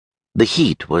The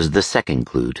heat was the second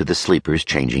clue to the sleeper's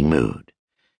changing mood.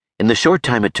 In the short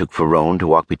time it took for Roan to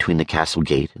walk between the castle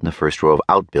gate and the first row of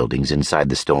outbuildings inside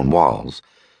the stone walls,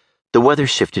 the weather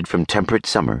shifted from temperate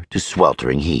summer to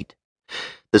sweltering heat.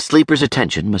 The sleeper's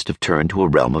attention must have turned to a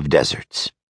realm of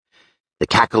deserts. The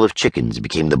cackle of chickens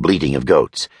became the bleating of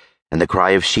goats, and the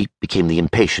cry of sheep became the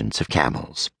impatience of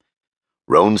camels.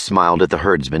 Roan smiled at the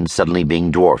herdsmen suddenly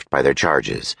being dwarfed by their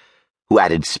charges, who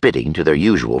added spitting to their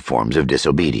usual forms of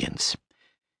disobedience.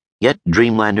 Yet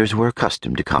Dreamlanders were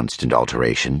accustomed to constant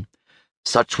alteration.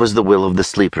 Such was the will of the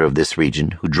sleeper of this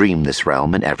region who dreamed this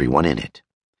realm and everyone in it.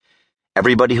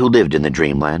 Everybody who lived in the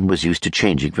Dreamland was used to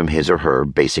changing from his or her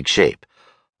basic shape,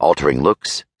 altering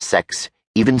looks, sex,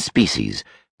 even species,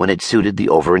 when it suited the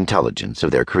overintelligence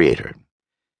of their creator.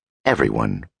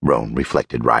 Everyone, Roan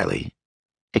reflected wryly,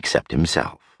 except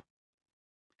himself.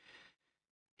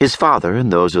 His father,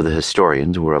 and those of the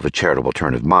historians who were of a charitable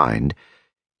turn of mind,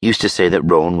 used to say that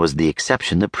Roan was the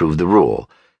exception that proved the rule,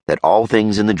 that all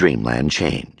things in the Dreamland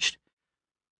changed.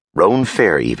 Roan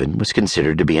Fair, even, was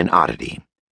considered to be an oddity,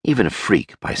 even a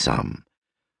freak by some,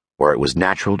 where it was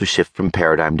natural to shift from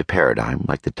paradigm to paradigm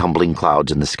like the tumbling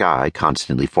clouds in the sky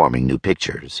constantly forming new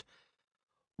pictures.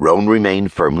 Roan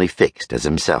remained firmly fixed as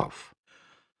himself.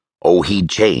 Oh, he'd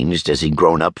changed as he'd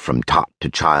grown up from tot to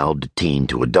child to teen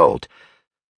to adult,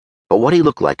 but what he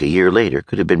looked like a year later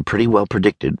could have been pretty well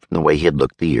predicted from the way he had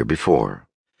looked the year before.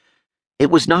 It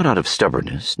was not out of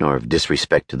stubbornness nor of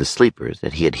disrespect to the sleepers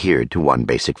that he adhered to one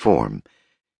basic form.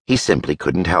 He simply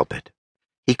couldn't help it.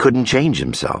 He couldn't change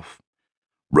himself.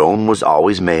 Roan was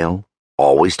always male,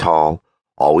 always tall,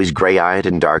 always gray-eyed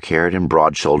and dark-haired and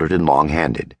broad-shouldered and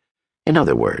long-handed. In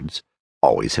other words,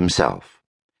 always himself.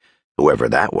 Whoever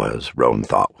that was, Roan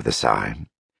thought with a sigh.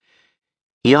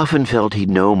 He often felt he'd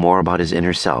know more about his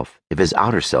inner self if his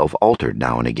outer self altered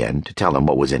now and again to tell him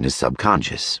what was in his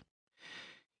subconscious.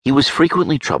 He was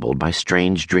frequently troubled by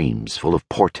strange dreams full of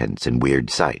portents and weird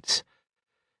sights.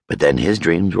 But then his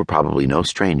dreams were probably no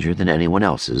stranger than anyone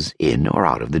else's in or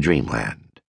out of the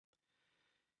Dreamland.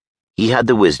 He had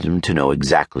the wisdom to know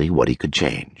exactly what he could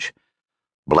change.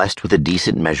 Blessed with a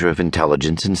decent measure of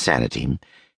intelligence and sanity,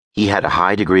 he had a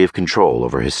high degree of control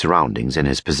over his surroundings and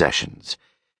his possessions.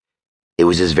 It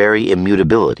was his very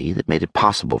immutability that made it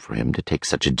possible for him to take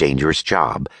such a dangerous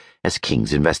job as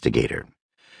King's investigator.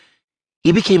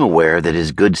 He became aware that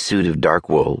his good suit of dark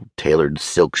wool, tailored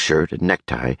silk shirt, and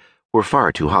necktie were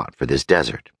far too hot for this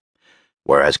desert,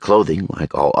 whereas clothing,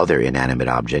 like all other inanimate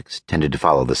objects, tended to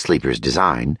follow the sleeper's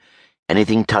design.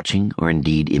 Anything touching, or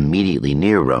indeed immediately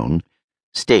near Roan,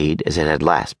 stayed as it had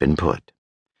last been put.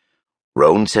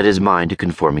 Roan set his mind to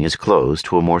conforming his clothes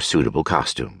to a more suitable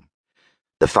costume.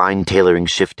 The fine tailoring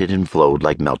shifted and flowed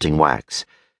like melting wax,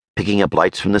 picking up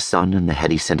lights from the sun and the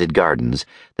heady scented gardens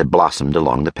that blossomed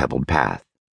along the pebbled path.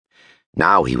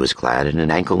 Now he was clad in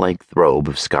an ankle-length robe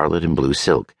of scarlet and blue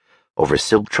silk, over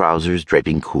silk trousers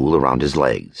draping cool around his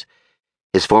legs.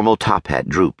 His formal top hat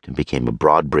drooped and became a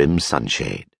broad-brimmed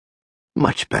sunshade.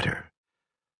 Much better.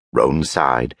 Roan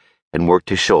sighed and worked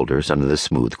his shoulders under the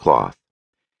smooth cloth.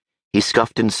 He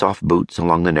scuffed in soft boots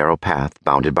along the narrow path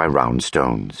bounded by round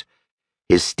stones.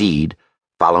 His steed,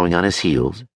 following on his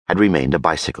heels, had remained a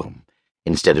bicycle,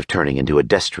 instead of turning into a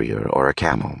destrier or a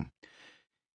camel.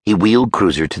 He wheeled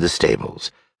Cruiser to the stables,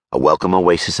 a welcome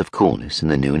oasis of coolness in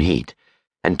the noon heat,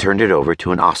 and turned it over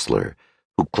to an ostler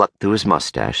who clucked through his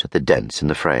mustache at the dents in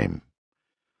the frame.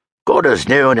 "Good as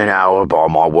new in an hour, by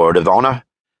my word of honor,"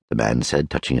 the man said,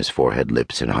 touching his forehead,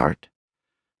 lips, and heart.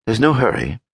 "There's no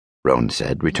hurry," Roan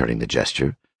said, returning the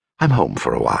gesture. "I'm home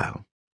for a while."